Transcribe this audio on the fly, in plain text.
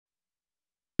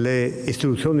Le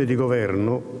istituzioni di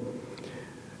governo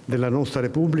della nostra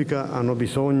Repubblica hanno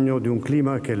bisogno di un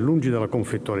clima che, lungi dalla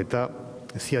conflittualità,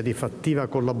 sia di fattiva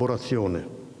collaborazione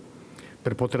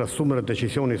per poter assumere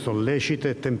decisioni sollecite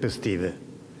e tempestive,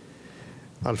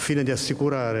 al fine di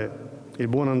assicurare il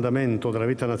buon andamento della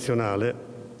vita nazionale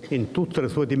in tutte le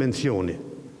sue dimensioni,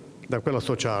 da quella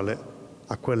sociale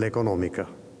a quella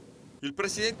economica. Il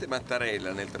presidente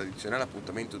Mattarella, nel tradizionale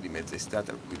appuntamento di mezz'estate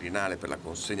al Quirinale per la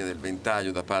consegna del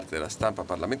Ventaglio da parte della stampa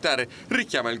parlamentare,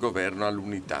 richiama il governo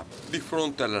all'unità. Di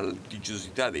fronte alla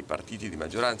litigiosità dei partiti di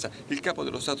maggioranza, il capo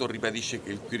dello Stato ribadisce che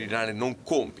il Quirinale non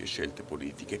compie scelte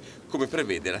politiche, come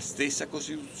prevede la stessa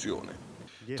Costituzione.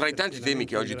 Tra i tanti temi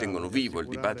che oggi tengono vivo il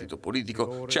dibattito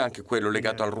politico c'è anche quello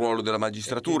legato al ruolo della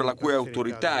magistratura, la cui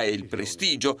autorità e il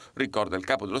prestigio, ricorda il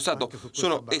Capo dello Stato,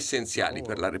 sono essenziali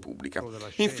per la Repubblica.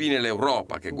 Infine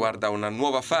l'Europa, che guarda a una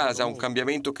nuova fase, a un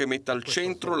cambiamento che metta al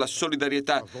centro la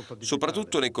solidarietà,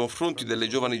 soprattutto nei confronti delle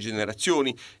giovani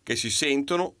generazioni che si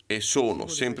sentono e sono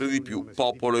sempre di più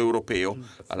popolo europeo.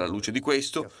 Alla luce di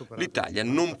questo, l'Italia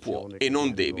non può e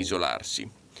non deve isolarsi.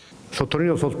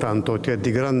 Sottolineo soltanto che è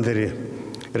di grande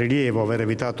rilievo aver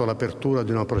evitato l'apertura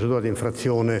di una procedura di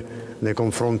infrazione nei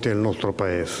confronti del nostro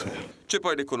Paese. C'è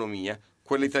poi l'economia.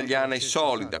 Quella italiana è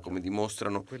solida, come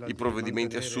dimostrano i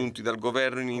provvedimenti assunti dal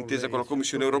governo in intesa con la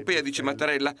Commissione europea, dice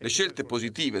Mattarella. Le scelte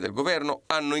positive del governo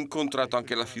hanno incontrato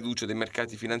anche la fiducia dei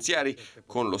mercati finanziari,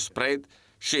 con lo spread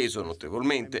sceso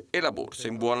notevolmente e la borsa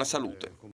in buona salute.